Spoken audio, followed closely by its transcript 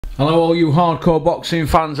Hello all you hardcore boxing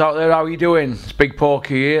fans out there, how are you doing? It's Big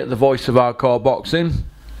Porky here, the voice of hardcore boxing.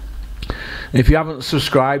 If you haven't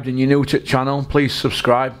subscribed and you're new to the channel, please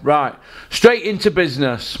subscribe. Right, straight into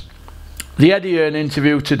business. The Eddie Hearn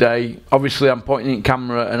interview today, obviously I'm pointing in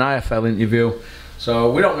camera, an IFL interview.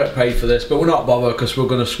 So we don't get paid for this, but we're not bothered because we're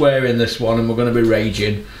going to swear in this one and we're going to be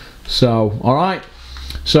raging. So, alright.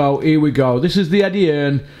 So here we go. This is the Eddie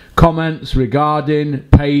Hearn comments regarding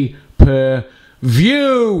pay-per-view.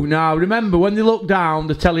 Now remember, when they look down,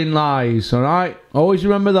 they're telling lies. Alright? Always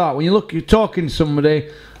remember that. When you're talking to somebody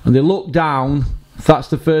and they look down, that's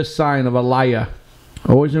the first sign of a liar.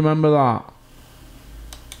 Always remember that.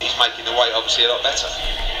 He's making the weight obviously a lot better.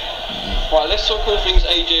 Right, let's talk all things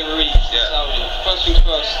AJ Ruiz. Yeah. Saudi. First things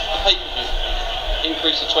first, the pay-per-view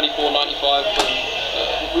increase to $24.95 from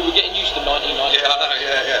we were getting used to $19.95. Yeah, I know,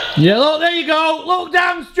 yeah. Yeah, look, there you go. Look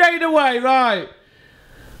down straight away, right.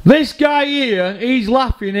 This guy here, he's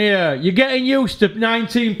laughing here. You're getting used to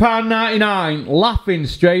 £19.99. Laughing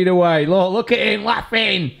straight away. Look at him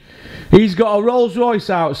laughing. He's got a Rolls Royce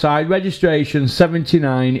outside, registration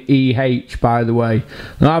 79EH, by the way.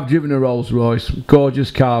 Now, I've driven a Rolls Royce, gorgeous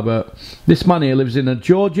car, but this man here lives in a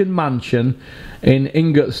Georgian mansion in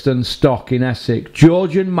Ingatstone Stock in Essex.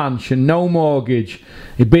 Georgian mansion, no mortgage.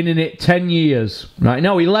 He's been in it 10 years. Right,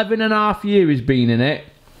 no, 11.5 years he's been in it.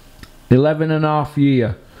 11.5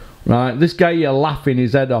 years. Right, this guy here laughing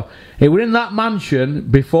his head off. He was in that mansion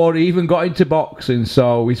before he even got into boxing,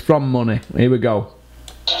 so he's from money. Here we go.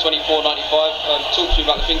 $24.95. Talk to me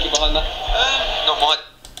about the thinking behind that. Not my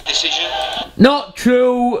decision. Not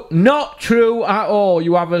true at all.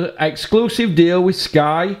 You have an exclusive deal with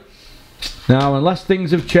Sky. Now, unless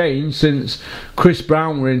things have changed since Chris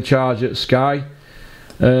Brown were in charge at Sky,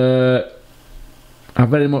 I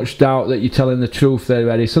very much doubt that you're telling the truth there,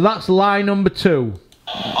 Eddie. So that's lie number 2.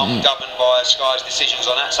 I'm governed by Sky's decisions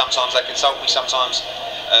on that. Sometimes they consult me, sometimes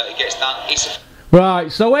it gets done.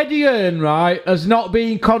 Right, so Eddie Hearn, right, has not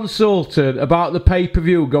been consulted about the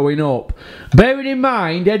pay-per-view going up. Bearing in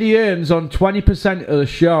mind, Eddie Hearn's on 20% of the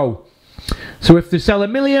show. So if they sell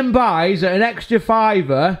 1 million buys at an extra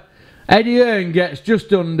 $5, Eddie Hearn gets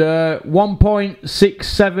just under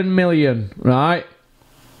 1.67 million, right?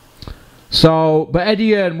 So, but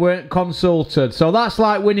Eddie Hearn weren't consulted. So that's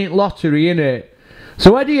like winning lottery, innit?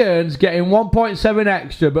 So Eddie Hearn's getting 1.7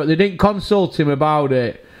 extra, but they didn't consult him about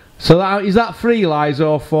it. So that, is that 3 lies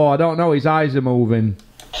or 4? I don't know, his eyes are moving.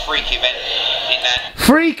 Freak event in that.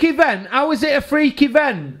 Freak event? How is it a freak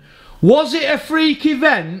event? Was it a freak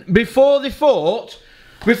event before they fought?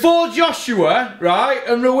 Before Joshua, right,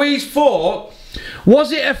 and Ruiz fought,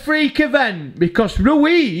 was it a freak event? Because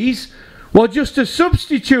Ruiz was just a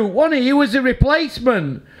substitute, wasn't he? He was a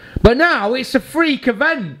replacement. But now it's a freak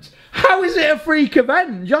event. How is it a freak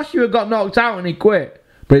event? Joshua got knocked out and he quit.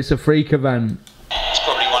 But it's a freak event. It's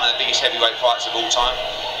probably one of the biggest heavyweight fights of all time.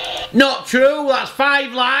 Not true, that's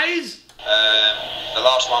 5 lies. The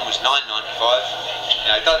last one was $9.95. You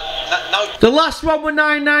know, no. The last one was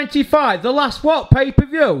 $9.95. The last what?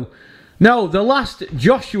 Pay-per-view? No, the last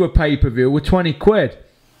Joshua pay-per-view was 20 quid.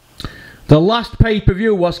 The last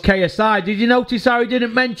pay-per-view was KSI. Did you notice how he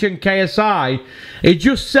didn't mention KSI? He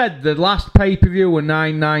just said the last pay-per-view was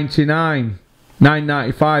 $9.99.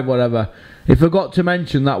 $9.95, whatever. He forgot to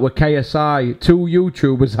mention that were KSI. 2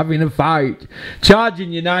 YouTubers having a fight.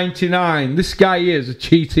 Charging you $99. This guy is a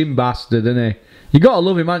cheating bastard, isn't he? You gotta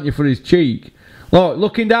love him, haven't you, for his cheek. Look,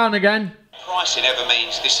 looking down again. Pricing ever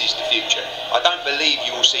means this is the future. I don't believe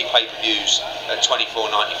you will see pay-per-views at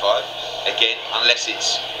 $24.95 again, unless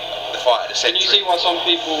it's the fight of the century. Can you see why some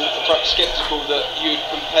people are perhaps sceptical that you'd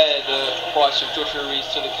compare the price of Joshua Ruiz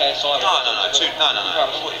to the KSI? No.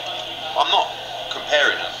 I'm not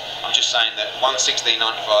comparing them. I'm just saying that one's $16.95,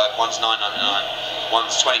 one's $9.99,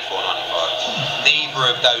 one's $24.95. Neither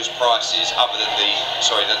of those prices, other than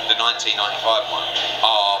the $19.95 one,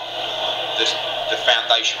 are the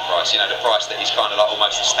foundation price. You know, the price that is kind of like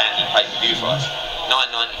almost the standard pay-per-view price.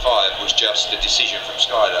 $9.95 was just a decision from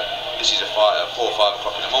Sky that this is a fight at 4 or 5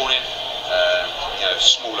 o'clock in the morning. You know,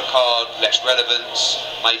 smaller card, less relevance,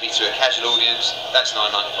 maybe to a casual audience. That's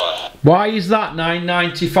 $9.95. Why is that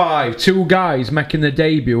 $9.95? 2 guys making their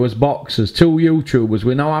debut as boxers, 2 YouTubers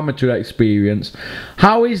with no amateur experience.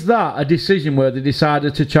 How is that a decision where they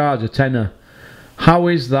decided to charge a tenner? How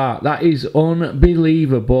is that? That is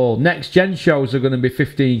unbelievable. Next gen shows are going to be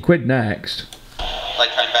 15 quid next. They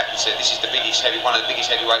came back and said this is one of the biggest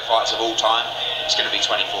heavyweight fights of all time. It's going to be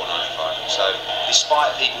 $24.95. So,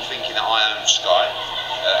 despite people thinking that I own Sky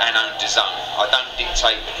and own DAZN, I don't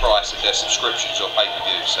dictate the price of their subscriptions or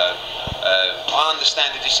pay-per-view. So, I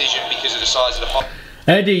understand the decision because of the size of the fight.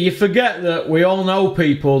 Eddie, you forget that we all know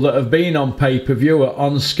people that have been on pay-per-view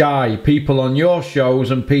on Sky, people on your shows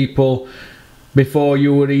and people before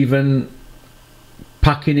you were even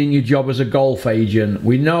packing in your job as a golf agent.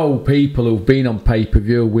 We know people who've been on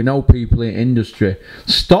pay-per-view. We know people in industry.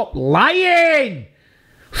 Stop lying!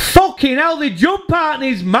 Fucking hell, they jump out in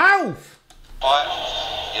his mouth!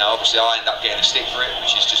 Obviously I end up getting a stick for it,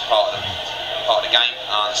 which is just part of the game.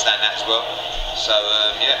 I understand that as well. So,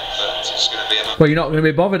 yeah, but it's going to be a... Well, you're not going to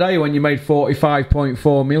be bothered, are you, when you made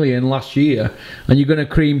 45.4 million last year and you're going to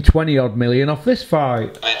cream 20 odd million off this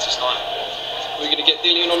fight? Momentous night. We're going to get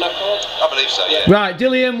Dillian on that card? I believe so, yeah. Right,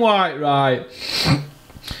 Dillian White, right.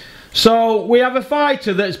 So, we have a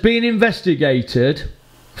fighter that's been investigated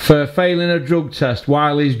for failing a drug test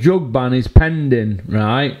while his drug ban is pending,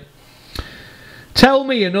 right? Tell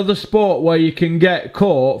me another sport where you can get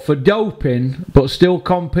caught for doping but still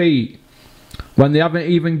compete when they haven't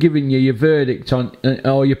even given you your verdict on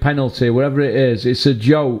or your penalty, whatever it is. It's a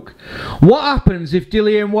joke. What happens if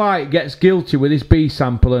Dillian White gets guilty with his B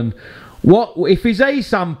sample, and what if his A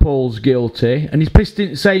sample's guilty and he's pissed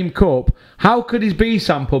in the same cup? How could his B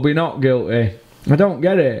sample be not guilty? I don't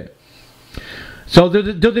get it. So do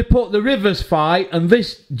they put the Rivers fight and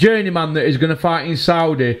this journeyman that is going to fight in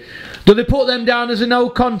Saudi, do they put them down as a no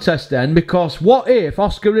contest then? Because what if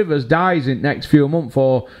Oscar Rivers dies in the next few months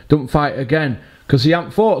or don't fight again? Because he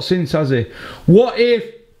hasn't fought since, has he? What if,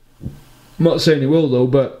 I'm not saying he will though,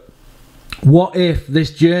 but what if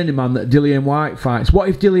this journeyman that Dillian White fights, what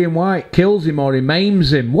if Dillian White kills him or he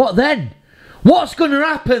maims him? What then? What's going to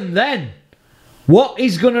happen then? What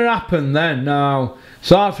is going to happen then? Now, it's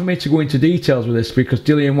hard for me to go into details with this because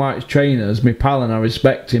Dillian White's trainer's my pal and I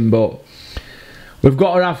respect him, but we've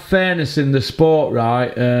got to have fairness in the sport,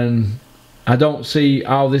 right? And I don't see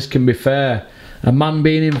how this can be fair. A man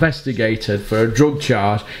being investigated for a drug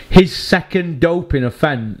charge, his second doping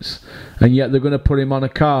offence, and yet they're going to put him on a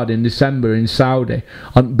card in December in Saudi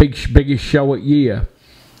on biggest show at year.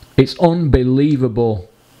 It's unbelievable.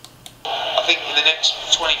 I think in the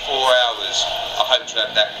next 24 hours, I hope to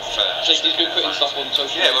have that confirmed. He's been putting stuff on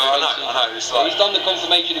social media. Yeah, well, I know. It's like, he's done the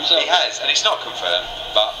confirmation himself. He has, and it's not confirmed,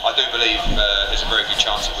 but I do believe there's a very good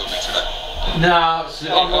chance it will be today. No,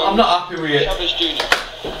 I'm not happy with it. Chavez Jr.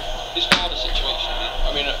 This Wilder situation,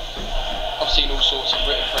 I mean, I've seen all sorts of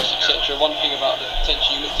written press, etc. One thing about the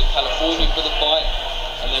potential, you looked at California for the fight,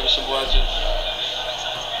 and there were some words of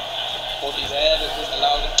body there that wouldn't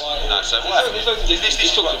allow the fight. No, so what this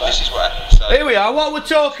is what happened. So. Here we are. What we're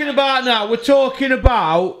talking about now, we're talking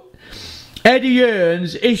about Eddie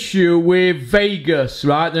Hearn's issue with Vegas,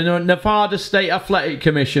 right? The Nevada State Athletic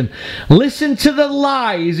Commission. Listen to the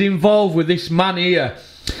lies involved with this man here.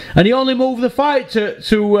 And he only moved the fight to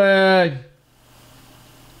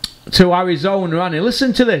Arizona, hasn't he?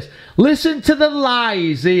 Listen to this. Listen to the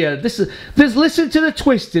lies here. Listen to the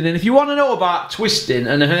twisting. And if you want to know about twisting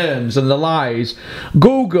and Hearns and the lies,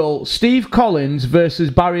 Google Steve Collins versus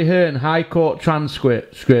Barry Hearn High Court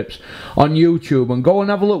transcripts on YouTube and go and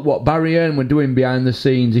have a look what Barry Hearn were doing behind the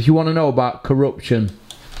scenes if you want to know about corruption.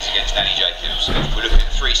 Against Danny Jacobs, we're looking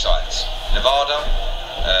at 3 sites: Nevada,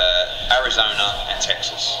 Arizona and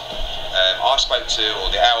Texas. I spoke to,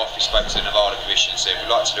 or our office spoke to the Nevada Commission and said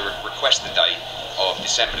we'd like to request the date of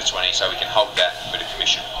December the 20th so we can hold that with the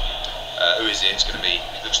Commission. Who is it? It's going to be,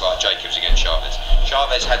 it looks like Jacobs against Chavez.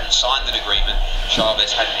 Chavez hadn't signed an agreement,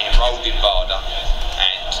 Chavez hadn't enrolled in VADA,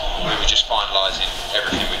 and we were just finalising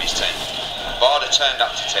everything with his team. VADA turned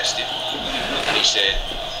up to test him and he said,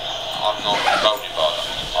 I'm not enrolled in VADA,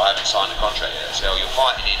 I haven't signed a contract yet. I said, oh, you're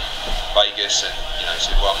fighting in Vegas, and he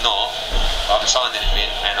said, well, I'm not, I haven't signed anything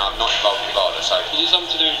and I'm not involved in VADA. So is it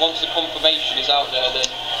something to do with once the confirmation is out there, then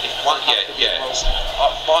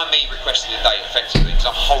by me requesting the date effectively, because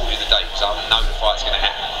I'm holding the date because I know the fight's going to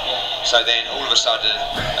happen. So then all of a sudden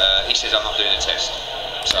he says I'm not doing a test.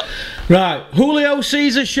 So. Right, Julio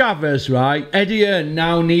Cesar Chavez, right? Eddie Hearn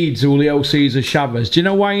now needs Julio Cesar Chavez. Do you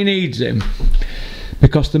know why he needs him?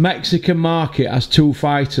 Because the Mexican market has 2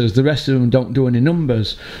 fighters, the rest of them don't do any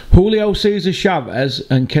numbers. Julio Cesar Chavez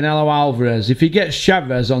and Canelo Alvarez. If he gets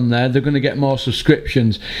Chavez on there, they're going to get more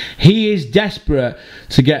subscriptions. He is desperate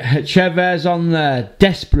to get Chavez on there.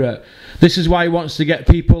 Desperate. This is why he wants to get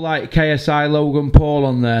people like KSI Logan Paul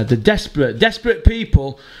on there. The desperate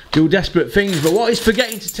people do desperate things. But what he's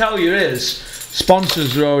forgetting to tell you is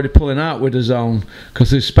sponsors are already pulling out with his own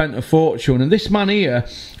because they've spent a fortune. And this man here,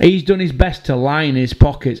 he's done his best to line his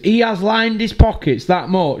pockets. He has lined his pockets that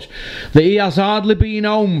much that he has hardly been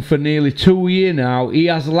home for nearly 2 years now. He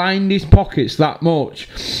has lined his pockets that much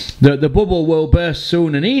that the bubble will burst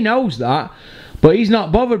soon, and he knows that. But he's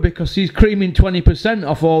not bothered because he's creaming 20%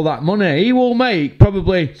 off all that money. He will make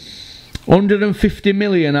probably 150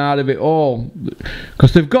 million out of it all,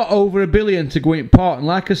 because they've got over $1 billion to go in part, and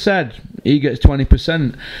like I said, he gets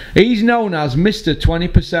 20%. He's known as Mr.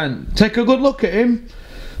 20%. Take a good look at him,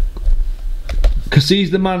 because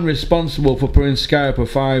he's the man responsible for putting Sky up a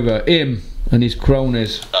fiver, him and his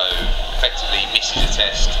cronies. So effectively misses a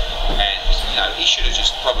test, and you know, he should have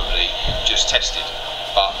probably just tested,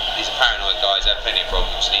 but he's a paranoid guy, he's had plenty of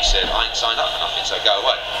problems, and he said, I ain't signed up for nothing, so go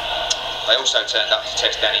away. They also turned up to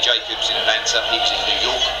test Danny Jacobs in Atlanta. He was in New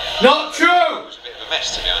York. Not true! It was a bit of a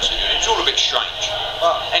mess, to be honest with you. It was all a bit strange.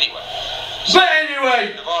 But anyway.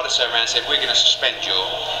 Nevada turned around and said, we're going to suspend you.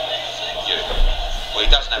 Well, he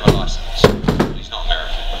doesn't have a licence. He's not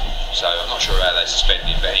American. So I'm not sure how they suspended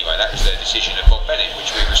him. But anyway, that was their decision of Bob Bennett,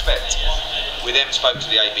 which we respect. We then spoke to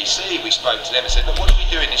the ABC. We spoke to them and said, look, what do we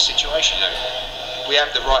do in this situation? You know, we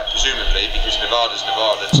have the right, presumably, because Nevada's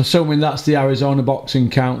Nevada. Assuming that's the Arizona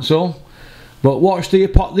Boxing Council. But watch the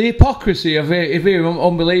hypocrisy of it,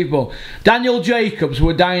 unbelievable. Daniel Jacobs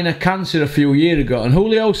were dying of cancer a few years ago, and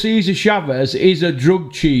Julio Cesar Chavez is a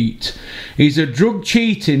drug cheat. He's a drug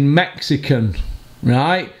cheating Mexican,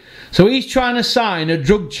 right? So he's trying to sign a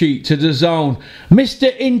drug cheat to the zone.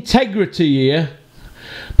 Mr. Integrity here,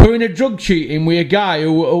 putting a drug cheating with a guy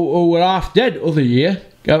who were half dead other year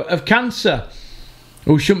of cancer,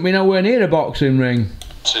 who shouldn't be nowhere near a boxing ring.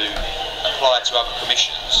 To apply to other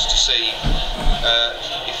commissions to see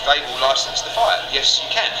if they will license the fight. Yes, you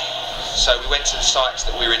can. So we went to the sites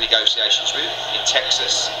that we were in negotiations with in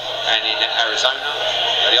Texas and in Arizona.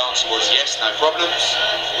 The answer was yes, no problems.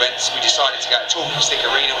 We decided to go to Talking Stick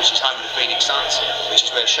Arena, which is home of the Phoenix Suns, which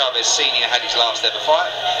is where Chavez Sr. had his last ever fight.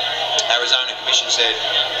 Arizona Commission said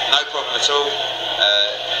no problem at all,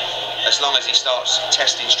 as long as he starts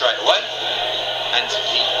testing straight away. And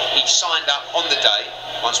he signed up on the day,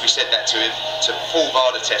 once we said that to him, to full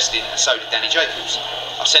VADA testing, and so did Danny Jacobs.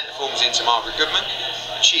 I sent the forms in to Margaret Goodman,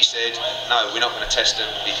 and she said, no, we're not going to test him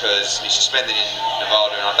because he's suspended in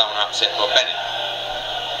Nevada and I don't want to upset Bob Bennett.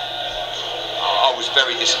 I was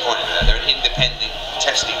very disappointed with that. They're an independent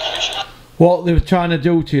testing commission. What they're trying to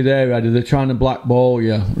do to you there, Eddie, they're trying to blackball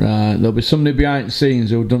you, right? There'll be somebody behind the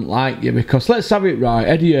scenes who don't like you, because let's have it right,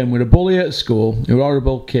 Eddie Hearn was a bully at school, he was a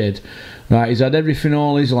horrible kid, right? He's had everything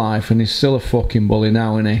all his life and he's still a fucking bully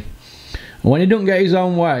now, isn't he? And when he don't get his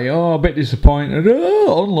own way, oh, a bit disappointed,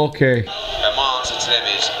 oh, unlucky. And my answer to them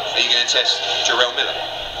is, are you going to test Jarrell Miller?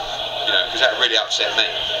 You know, because that really upset me.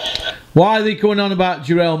 Why are they going on about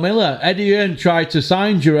Jarrell Miller? Eddie Hearn tried to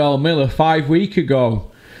sign Jarrell Miller 5 weeks ago.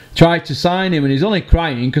 Tried to sign him and he's only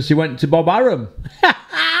crying because he went to Bob Arum.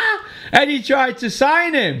 Eddie tried to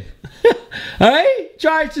sign him. Hey?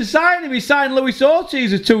 Tried to sign him. He signed Luis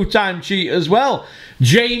Ortiz, a two-time cheat as well.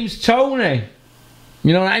 James Toney.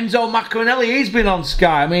 You know, Enzo Maccarinelli, he's been on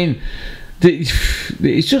Sky. I mean,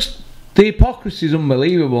 it's just, the hypocrisy is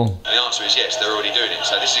unbelievable. And the answer is yes, they're already doing it.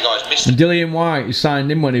 So this is a guy's missed. And Dillian White, he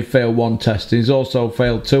signed him when he failed one test. He's also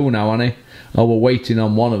failed two now, hasn't he? Oh, we're waiting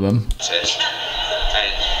on one of them. Test.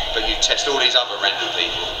 But you test all these other random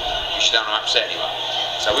people. You should don't upset anyone.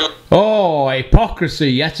 So we oh, hypocrisy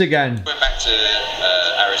yet again. Went back to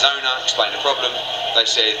Arizona, explained the problem. They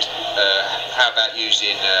said, how about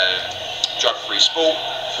using drug-free sport?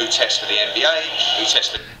 Who tests for the NBA? Who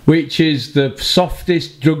tests for... Which is the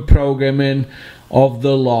softest drug programming of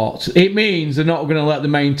the lot. It means they're not going to let the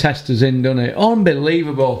main testers in, doesn't it?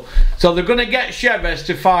 Unbelievable. So they're going to get Chavez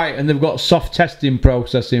to fight and they've got soft testing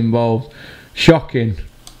process involved. Shocking.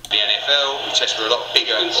 The NFL, we test for a lot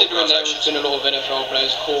bigger considering there's been a lot of NFL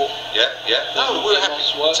players caught. Yeah. No, we're happy.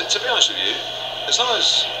 To be honest with you, as long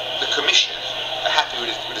as the commission are happy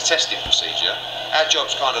with the testing procedure, our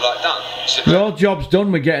job's kind of like done. Your job's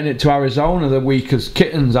done. We're getting it to Arizona, the weak as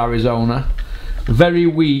kittens, Arizona. Very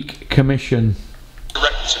weak commission.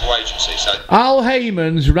 Reputable agency, so. Al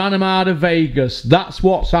Heyman's ran him out of Vegas. That's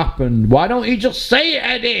what's happened. Why don't you just say it,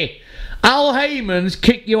 Eddie? Al Heyman's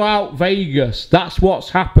kicked you out Vegas. That's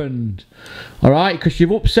what's happened. Alright, because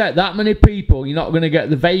you've upset that many people, you're not going to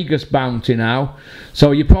get the Vegas bounty now.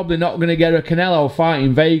 So you're probably not going to get a Canelo fight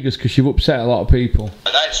in Vegas because you've upset a lot of people.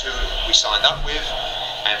 That's who we signed up with,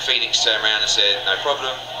 and Phoenix turned around and said, no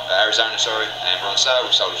problem, Arizona, sorry, and we're on sale.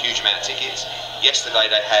 We sold a huge amount of tickets. Yesterday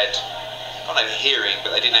they had, I don't know, a hearing,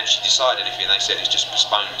 but they didn't actually decide anything. They said it's just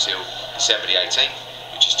postponed until December the 18th,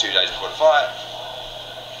 which is 2 days before the fight.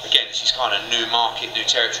 Again, this is kind of new market, new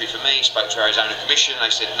territory for me. Spoke to Arizona Commission, they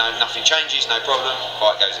said no, nothing changes, no problem,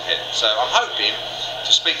 fight goes ahead. So I'm hoping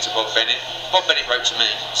to speak to Bob Bennett. Bob Bennett wrote to me,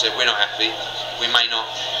 said we're not happy, we may not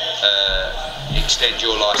extend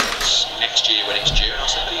your licence next year when it's due. And I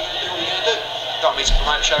said, what are you going to do? got me to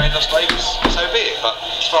promote a show in Las Vegas, so be it. But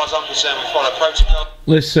as far as I'm concerned, we follow protocol.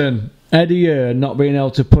 Listen, Eddie Hearn not being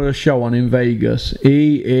able to put a show on in Vegas,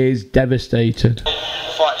 he is devastated. The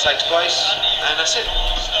fight takes place, and that's it.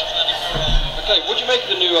 Okay, what do you make of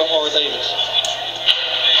the new O'Hara Davis?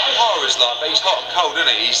 O'Hara's like, but he's hot and cold, isn't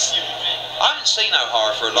he? I haven't seen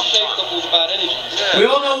O'Hara for a long Shaved time. off all the bad energy. Yeah. We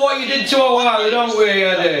all know what you did to O'Hara, don't we,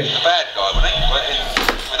 Eddie? A bad guy, wasn't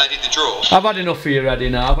he? When they did the draw. I've had enough of you, Eddie,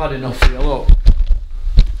 now. I've had enough of you. Look.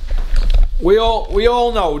 We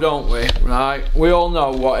all know, don't we? Right? We all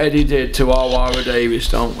know what Eddie did to O'Hara Davis,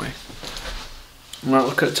 don't we? Right,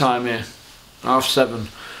 look at the time here. 7:30.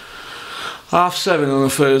 7:30 on a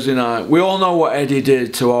Thursday night. We all know what Eddie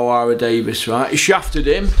did to O'Hara Davis, right? He shafted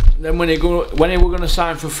him. Then when he were going to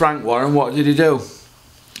sign for Frank Warren, what did he do?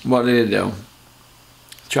 What did he do?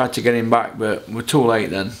 Tried to get him back, but we're too late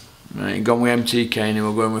then. Right, he'd gone with MTK and he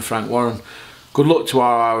was going with Frank Warren. Good luck to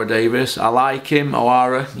O'Hara Davis. I like him.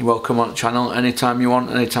 O'Hara, you're welcome on the channel anytime you want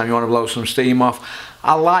to blow some steam off.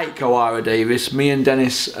 I like O'Hara Davis. Me and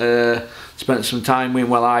Dennis spent some time with him,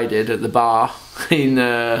 well I did, at the bar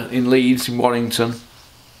in Leeds, in Warrington.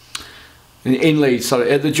 In Leeds, sorry,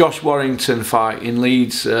 at the Josh Warrington fight in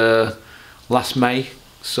Leeds last May.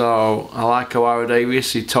 So I like O'Hara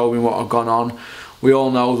Davis. He told me what had gone on. We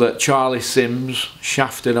all know that Charlie Sims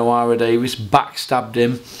shafted O'Hara Davis, backstabbed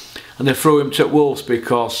him, and they threw him to Wolves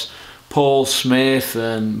because Paul Smith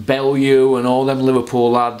and Bellew and all them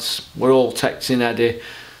Liverpool lads were all texting Eddie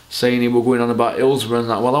saying he was going on about Hillsborough and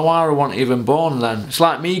that. Well, O'Hara wasn't even born then. It's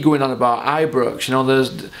like me going on about Ibrox, you know,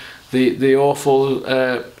 there's the awful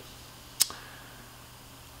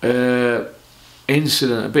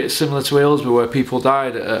incident, a bit similar to Hillsborough, where people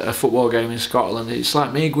died at a football game in Scotland. It's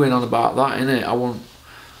like me going on about that, innit?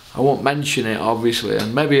 I won't mention it, obviously,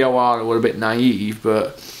 and maybe O'Hara were a bit naive,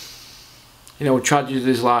 but you know,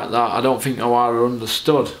 tragedies like that, I don't think O'Hara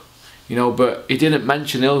understood, you know. But he didn't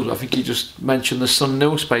mention Hillsborough. I think he just mentioned the Sun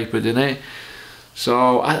newspaper, didn't he?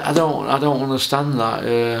 So I don't understand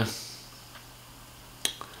that.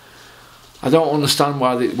 I don't understand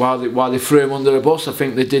why they threw him under the bus. I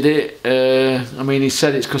think they did it. I mean, he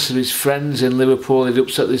said it's because of his friends in Liverpool. He'd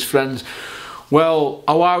upset his friends. Well,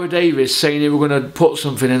 O'Hara Davis saying he were going to put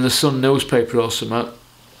something in the Sun newspaper or something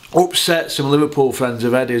upset some Liverpool friends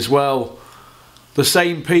of Eddie's. Well, the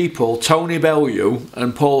same people, Tony Bellew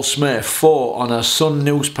and Paul Smith, fought on a Sun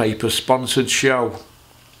newspaper sponsored show.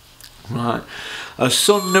 Right, a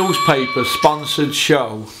Sun newspaper sponsored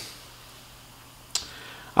show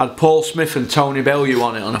had Paul Smith and Tony Bellew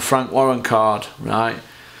on it on a Frank Warren card, right?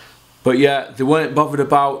 But yeah, they weren't bothered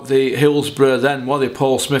about the Hillsborough then, were they?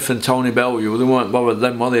 Paul Smith and Tony Bellew, they weren't bothered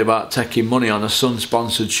then, were they, about taking money on a Sun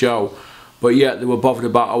sponsored show? But yet they were bothered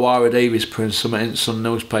about O'Hara Davis putting something in Sun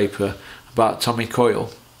newspaper about Tommy Coyle.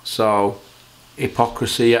 So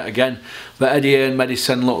hypocrisy yet again. But Eddie Hearn made his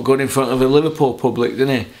son look good in front of the Liverpool public,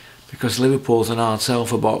 didn't he? Because Liverpool's an hard sell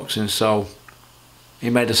for boxing, so he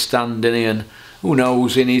made a stand, didn't he? And who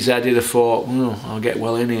knows, in his head he'd have thought, oh, I'll get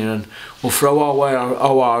well in here and we'll throw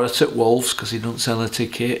O'Hara at Wolves because he doesn't sell a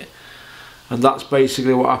ticket. And that's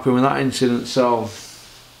basically what happened with that incident. So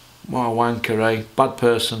what a wanker, eh? Bad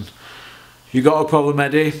person. You got a problem,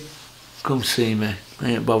 Eddie? Come see me.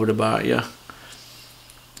 I ain't bothered about you.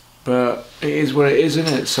 But it is what it is,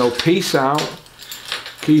 isn't it? So peace out.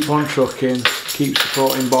 Keep on trucking. Keep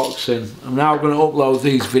supporting boxing. I'm now going to upload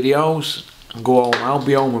these videos and go home. I'll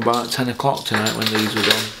be home about 10 o'clock tonight when these are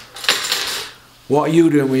done. What are you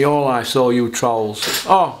doing with your life, all you trolls?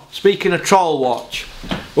 Oh, speaking of Troll Watch,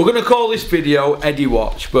 we're going to call this video Eddie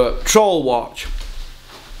Watch, but Troll Watch.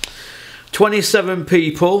 27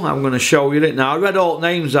 people, I'm going to show you it now. I read all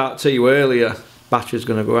names out to you earlier. Battery's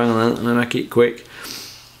going to go, hang on, and then make it quick.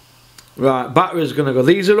 Right, battery's going to go.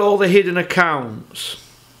 These are all the hidden accounts.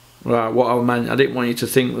 Right, what I meant, I didn't want you to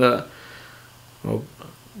think that, well,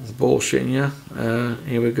 bullshitting you.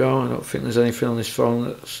 Here we go. I don't think there's anything on this phone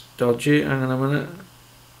that's dodgy. Hang on a minute.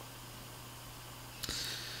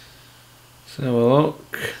 Let's have a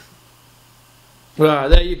look. Right,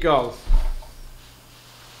 there you go.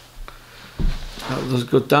 That does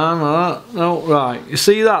go down like that. No, right. You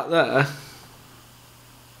see that there?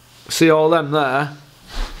 See all them there?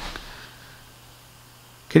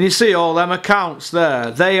 Can you see all them accounts there?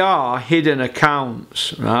 They are hidden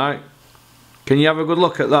accounts, right? Can you have a good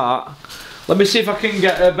look at that? Let me see if I can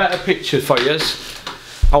get a better picture for you.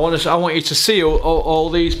 I want you to see all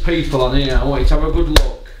these people on here. I want you to have a good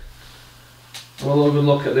look. Have a good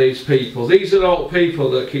look at these people. These are all people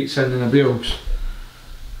that keep sending abuse.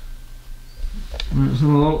 Let's have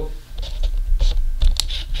a look.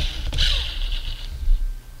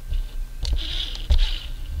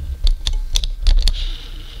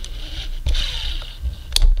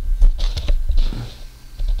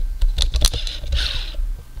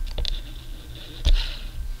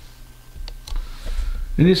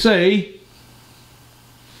 And you see,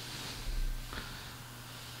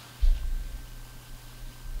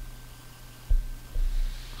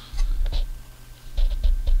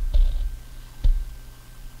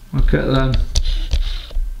 look at them.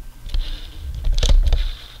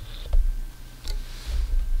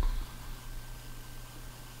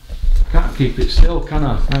 Can't keep it still, can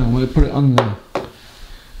I? Hang on, we'll put it on there.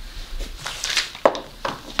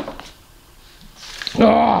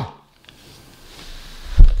 Ah!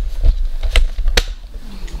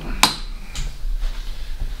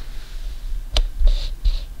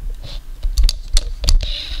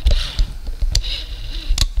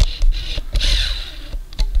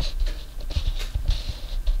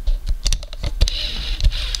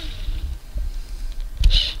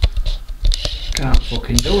 Can't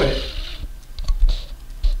fucking do it.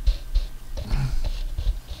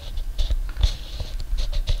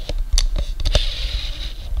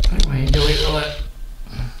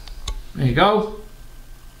 There you go.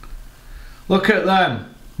 Look at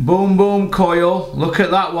them. Boom boom coil. Look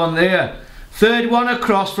at that one there. Third one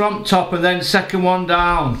across from top and then second one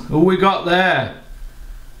down. Who we got there?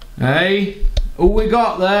 Hey? Who we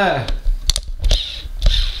got there?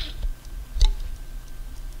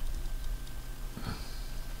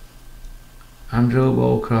 Andrew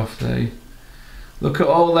Bowcroft, eh? Look at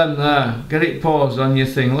all them there. Get it paused on your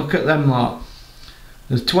thing. Look at them lot.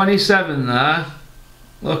 There's 27 there.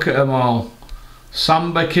 Look at them all.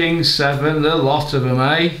 Samba King 7, the lot of them,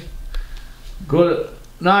 eh? Good,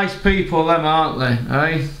 nice people them, aren't they,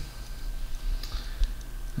 eh?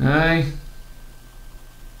 Eh?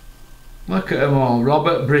 Look at them all.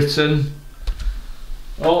 Robert Britton.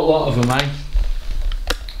 All lot of them, eh?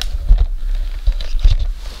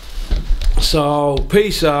 So,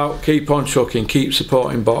 peace out, keep on trucking, keep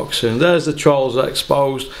supporting boxing. There's the trolls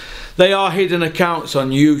exposed. They are hidden accounts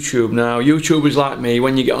on YouTube now. YouTubers like me,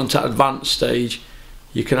 when you get onto advanced stage,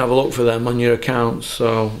 you can have a look for them on your accounts.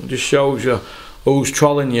 So it just shows you who's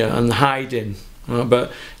trolling you and hiding.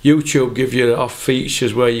 But YouTube give you off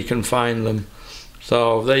features where you can find them.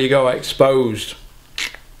 So there you go, exposed.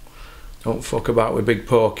 Don't fuck about with Big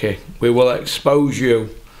Porky. We will expose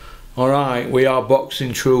you. Alright, we are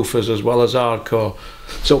boxing truthers as well as hardcore.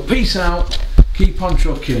 So peace out, keep on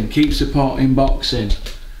trucking, keep supporting boxing.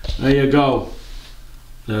 There you go,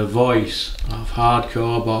 the voice of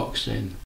hardcore boxing.